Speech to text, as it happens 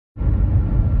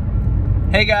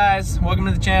Hey guys, welcome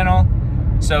to the channel.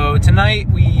 So tonight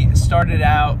we started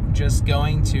out just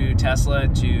going to Tesla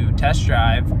to test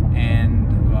drive,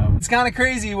 and it's kind of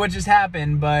crazy what just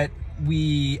happened, but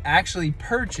we actually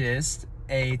purchased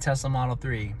a Tesla Model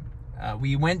 3.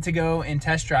 We went to go and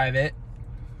test drive it,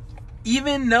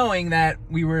 even knowing that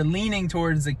we were leaning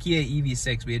towards the Kia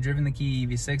EV6. We had driven the Kia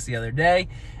EV6 the other day,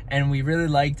 and we really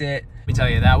liked it. Let me tell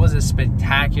you, that was a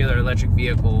spectacular electric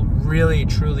vehicle. Really,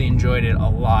 truly enjoyed it a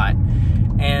lot.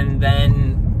 And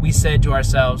then we said to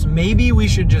ourselves, maybe we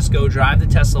should just go drive the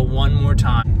Tesla one more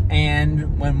time.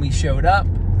 And when we showed up,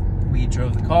 we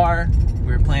drove the car,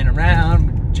 we were playing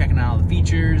around, checking out all the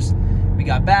features. We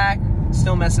got back,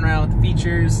 still messing around with the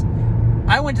features.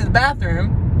 I went to the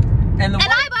bathroom, and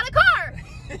I bought a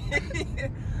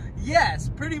car!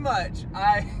 Yes, pretty much.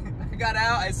 I got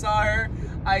out, I saw her,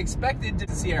 I expected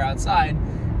to see her outside,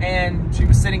 and she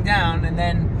was sitting down, and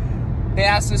then they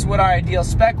asked us what our ideal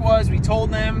spec was. We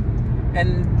told them,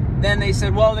 and then they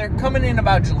said, well, they're coming in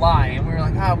about July, and we were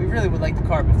like, we really would like the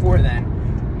car before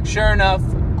then. Sure enough,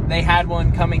 they had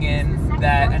one coming in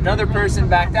that another person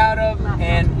backed out of,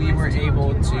 and we were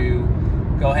able to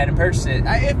go ahead and purchase it.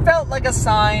 It felt like a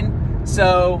sign,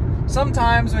 so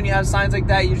sometimes when you have signs like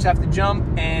that, you just have to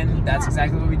jump, and that's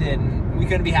exactly what we did, and we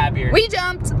couldn't be happier. We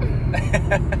jumped!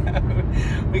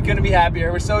 We couldn't be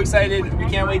happier. We're so excited. We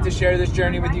can't wait to share this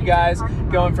journey with you guys,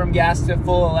 going from gas to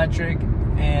full electric.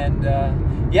 And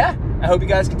yeah, I hope you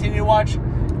guys continue to watch.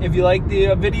 If you like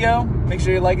the video, make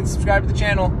sure you like and subscribe to the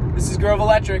channel. This is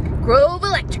GrovElectric.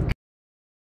 GrovElectric.